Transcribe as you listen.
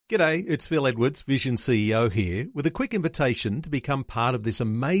G'day, it's Phil Edwards, Vision CEO here, with a quick invitation to become part of this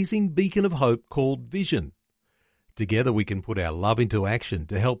amazing beacon of hope called Vision. Together we can put our love into action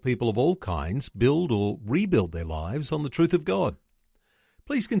to help people of all kinds build or rebuild their lives on the truth of God.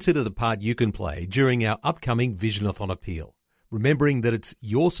 Please consider the part you can play during our upcoming Visionathon appeal, remembering that it's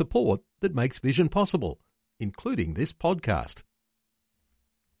your support that makes Vision possible, including this podcast.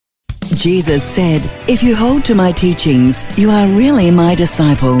 Jesus said, "If you hold to my teachings, you are really my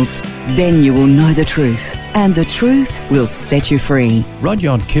disciples. Then you will know the truth, and the truth will set you free."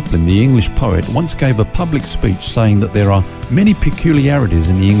 Rudyard Kipling, the English poet, once gave a public speech saying that there are many peculiarities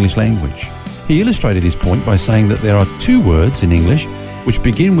in the English language. He illustrated his point by saying that there are two words in English which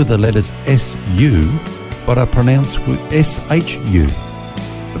begin with the letters S-U, but are pronounced with S-H-U.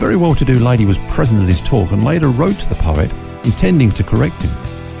 A very well-to-do lady was present at his talk and later wrote to the poet, intending to correct him.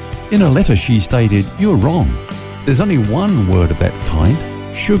 In a letter she stated, "You're wrong. There's only one word of that kind,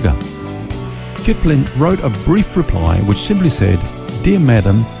 sugar." Kipling wrote a brief reply which simply said, "Dear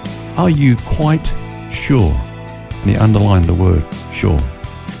Madam, are you quite sure?" And he underlined the word sure.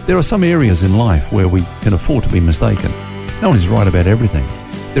 There are some areas in life where we can afford to be mistaken. No one is right about everything.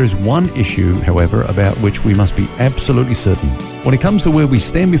 There is one issue, however, about which we must be absolutely certain. When it comes to where we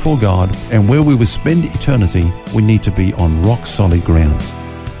stand before God and where we will spend eternity, we need to be on rock-solid ground.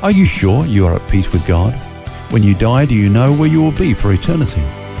 Are you sure you are at peace with God? When you die, do you know where you will be for eternity?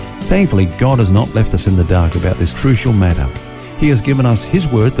 Thankfully, God has not left us in the dark about this crucial matter. He has given us His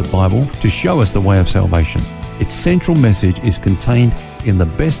Word, the Bible, to show us the way of salvation. Its central message is contained in the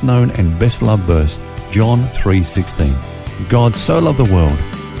best-known and best-loved verse, John 3:16. God so loved the world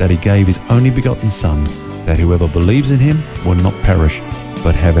that He gave His only begotten Son, that whoever believes in Him will not perish,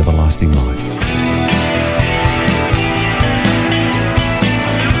 but have everlasting life.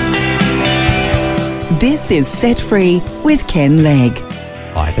 This is Set Free with Ken Legg.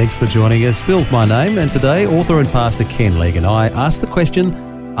 Hi, thanks for joining us. Phil's my name, and today author and pastor Ken Legg and I ask the question,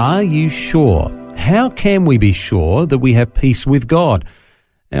 are you sure? How can we be sure that we have peace with God?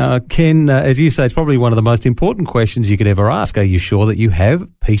 Now, Ken, as you say, it's probably one of the most important questions you could ever ask. Are you sure that you have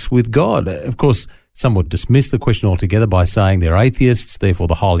peace with God? Of course, some would dismiss the question altogether by saying they're atheists, therefore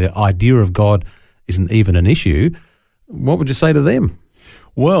the whole idea of God isn't even an issue. What would you say to them?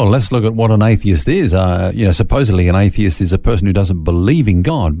 Well, let's look at what an atheist is. Supposedly an atheist is a person who doesn't believe in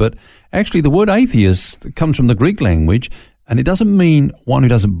God, but actually the word atheist comes from the Greek language, and it doesn't mean one who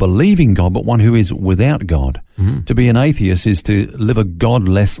doesn't believe in God, but one who is without God. Mm-hmm. To be an atheist is to live a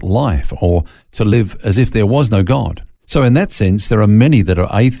godless life, or to live as if there was no God. So in that sense, there are many that are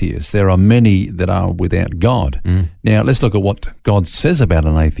atheists. There are many that are without God. Mm. Now, let's look at what God says about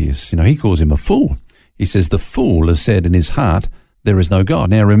an atheist. He calls him a fool. He says, "The fool has said in his heart, there is no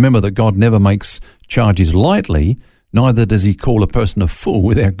God." Now, remember that God never makes charges lightly, neither does He call a person a fool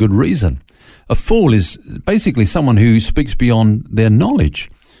without good reason. A fool is basically someone who speaks beyond their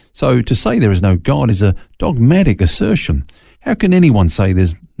knowledge. So to say there is no God is a dogmatic assertion. How can anyone say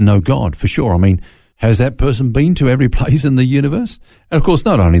there's no God for sure? Has that person been to every place in the universe? And of course,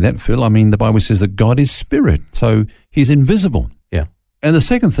 not only that, Phil, the Bible says that God is spirit, so He's invisible. Yeah. And the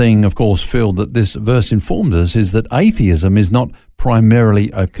second thing, of course, Phil, that this verse informs us is that atheism is not primarily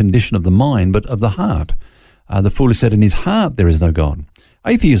a condition of the mind, but of the heart. The fool has said in his heart there is no God.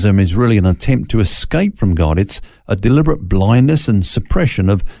 Atheism is really an attempt to escape from God. It's a deliberate blindness and suppression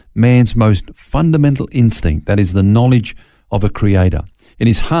of man's most fundamental instinct, that is the knowledge of a creator. In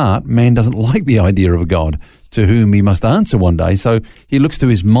his heart, man doesn't like the idea of a God to whom he must answer one day, so he looks to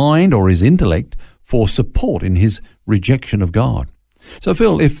his mind or his intellect for support in his rejection of God. So,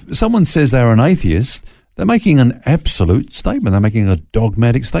 Phil, if someone says they're an atheist, they're making an absolute statement. They're making a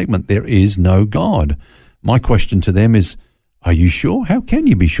dogmatic statement. There is no God. My question to them is, are you sure? How can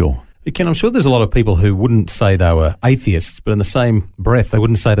you be sure? Ken, I'm sure there's a lot of people who wouldn't say they were atheists, but in the same breath, they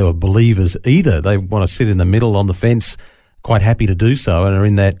wouldn't say they were believers either. They want to sit in the middle on the fence, quite happy to do so, and are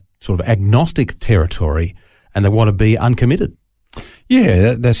in that sort of agnostic territory, and they want to be uncommitted.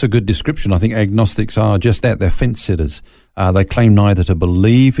 Yeah, that's a good description. I think agnostics are just that. They're fence sitters. They claim neither to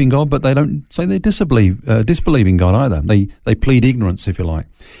believe in God, but they don't say they disbelieve in God either. They plead ignorance, if you like.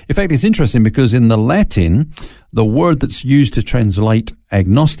 In fact, it's interesting because in the Latin, the word that's used to translate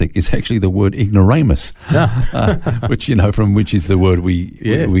agnostic is actually the word ignoramus, which, from which is the word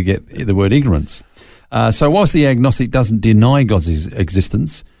we get the word ignorance. So whilst the agnostic doesn't deny God's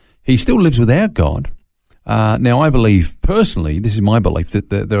existence, he still lives without God. Now, I believe personally, this is my belief, that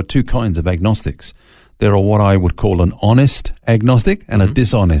there are two kinds of agnostics. There are what I would call an honest agnostic and a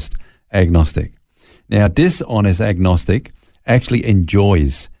dishonest agnostic. Now, dishonest agnostic actually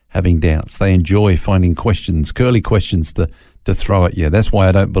enjoys having doubts. They enjoy finding questions, curly questions to to throw at you. That's why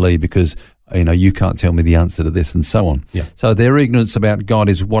I don't believe, because you can't tell me the answer to this, and so on. Yeah. So their ignorance about God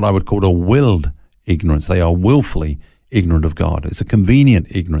is what I would call a willed ignorance. They are willfully ignorant of God. It's a convenient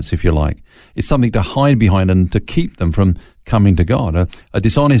ignorance, if you like. It's something to hide behind and to keep them from coming to God. A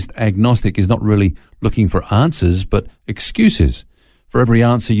dishonest agnostic is not really looking for answers, but excuses. For every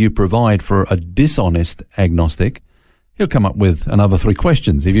answer you provide for a dishonest agnostic, he'll come up with another 3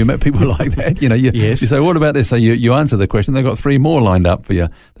 questions. Have you met people like that? Yes. You say, what about this? So you answer the question, they've got 3 more lined up for you.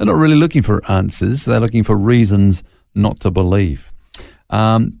 They're not really looking for answers. They're looking for reasons not to believe.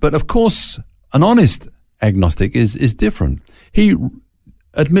 But of course, an honest agnostic is different. He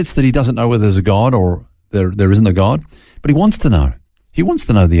admits that he doesn't know whether there's a God or there isn't a God, but he wants to know. He wants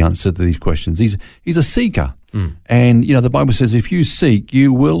to know the answer to these questions. He's a seeker. And, the Bible says if you seek,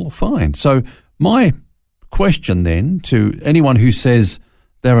 you will find. So my question then to anyone who says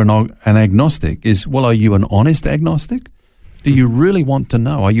they're an agnostic is, well, are you an honest agnostic? Do you really want to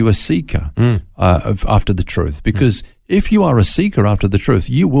know? Are you a seeker after the truth? Because if you are a seeker after the truth,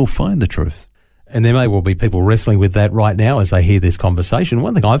 you will find the truth. And there may well be people wrestling with that right now as they hear this conversation.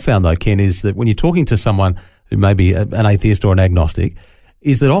 One thing I've found, though, Ken, is that when you're talking to someone who may be an atheist or an agnostic,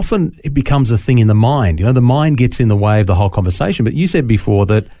 is that often it becomes a thing in the mind. The mind gets in the way of the whole conversation. But you said before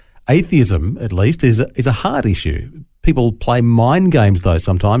that atheism, at least, is a heart issue. People play mind games, though,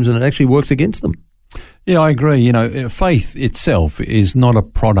 sometimes, and it actually works against them. Yeah, I agree. Faith itself is not a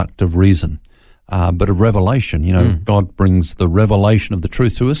product of reason, but a revelation. God brings the revelation of the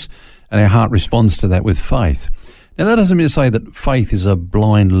truth to us, and our heart responds to that with faith. Now, that doesn't mean to say that faith is a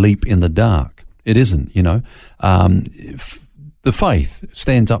blind leap in the dark. It isn't, The faith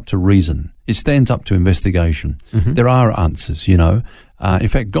stands up to reason. It stands up to investigation. There are answers, In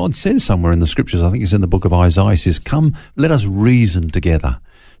fact, God says somewhere in the scriptures, I think it's in the book of Isaiah, he says, come, let us reason together.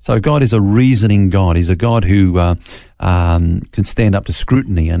 So God is a reasoning God. He's a God who can stand up to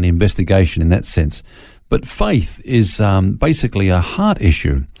scrutiny and investigation in that sense. But faith is basically a heart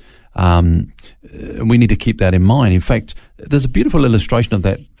issue. We need to keep that in mind. In fact, there's a beautiful illustration of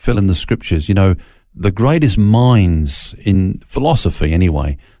that, Phil, in the scriptures. The greatest minds in philosophy,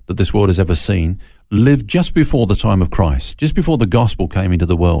 anyway, that this world has ever seen, lived just before the time of Christ, just before the gospel came into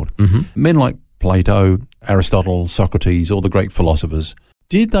the world. Men like Plato, Aristotle, Socrates, all the great philosophers,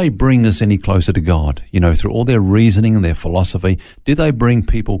 did they bring us any closer to God? Through all their reasoning and their philosophy, did they bring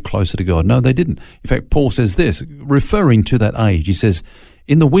people closer to God? No, they didn't. In fact, Paul says this, referring to that age, he says,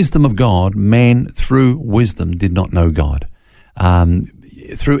 in the wisdom of God, man through wisdom did not know God.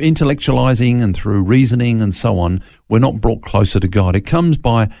 Through intellectualizing and through reasoning and so on, we're not brought closer to God. It comes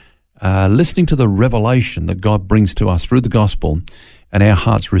by listening to the revelation that God brings to us through the gospel, and our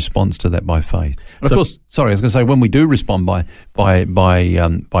heart's response to that by faith. And of course, I was going to say, when we do respond by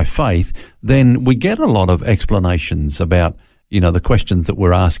faith, then we get a lot of explanations about the questions that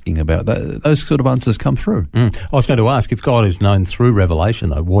we're asking about. Those sort of answers come through. I was going to ask, if God is known through revelation,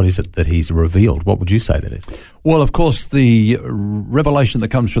 though, what is it that he's revealed? What would you say that is? Well, of course, the revelation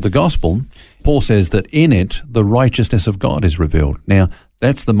that comes through the gospel, Paul says that in it, the righteousness of God is revealed. Now,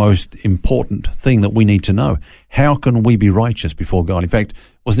 that's the most important thing that we need to know. How can we be righteous before God? In fact,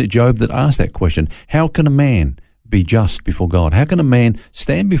 wasn't it Job that asked that question? How can a man be just before God? How can a man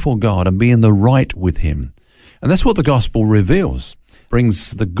stand before God and be in the right with him? And that's what the gospel reveals,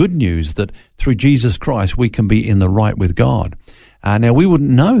 brings the good news that through Jesus Christ we can be in the right with God. Now, we wouldn't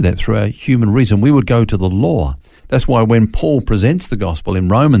know that through our human reason. We would go to the law. That's why when Paul presents the gospel in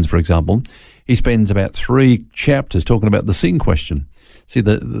Romans, for example, he spends about 3 chapters talking about the sin question. See,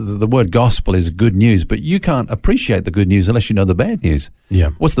 the word gospel is good news, but you can't appreciate the good news unless you know the bad news. Yeah.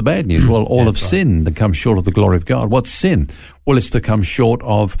 What's the bad news? Well, all have sinned and come short of the glory of God. What's sin? Well, it's to come short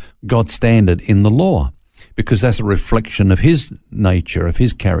of God's standard in the law, because that's a reflection of his nature, of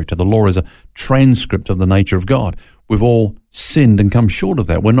his character. The law is a transcript of the nature of God. We've all sinned and come short of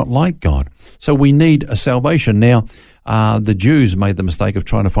that. We're not like God. So we need a salvation. Now, the Jews made the mistake of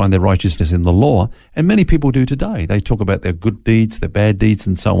trying to find their righteousness in the law, and many people do today. They talk about their good deeds, their bad deeds,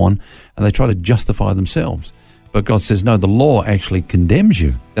 and so on, and they try to justify themselves. But God says, no, the law actually condemns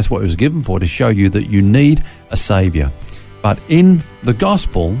you. That's what it was given for, to show you that you need a Savior. But in the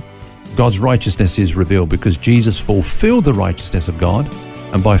gospel, God's righteousness is revealed because Jesus fulfilled the righteousness of God,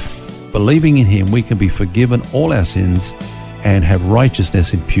 and by believing in him, we can be forgiven all our sins and have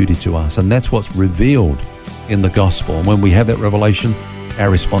righteousness imputed to us. And that's what's revealed in the gospel. And when we have that revelation, our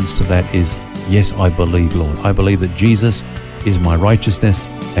response to that is, yes, I believe, Lord. I believe that Jesus is my righteousness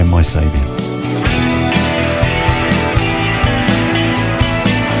and my Savior.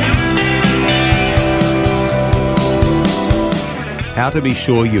 How to be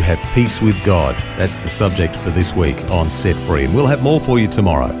sure you have peace with God. That's the subject for this week on Set Free, and we'll have more for you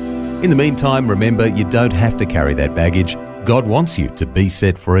tomorrow. In the meantime, remember, you don't have to carry that baggage. God wants you to be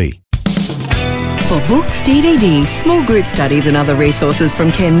set free. For books, DVDs, small group studies and other resources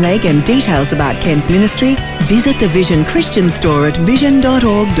from Ken Legg and details about Ken's ministry, visit the Vision Christian store at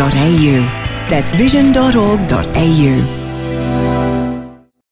vision.org.au. That's vision.org.au.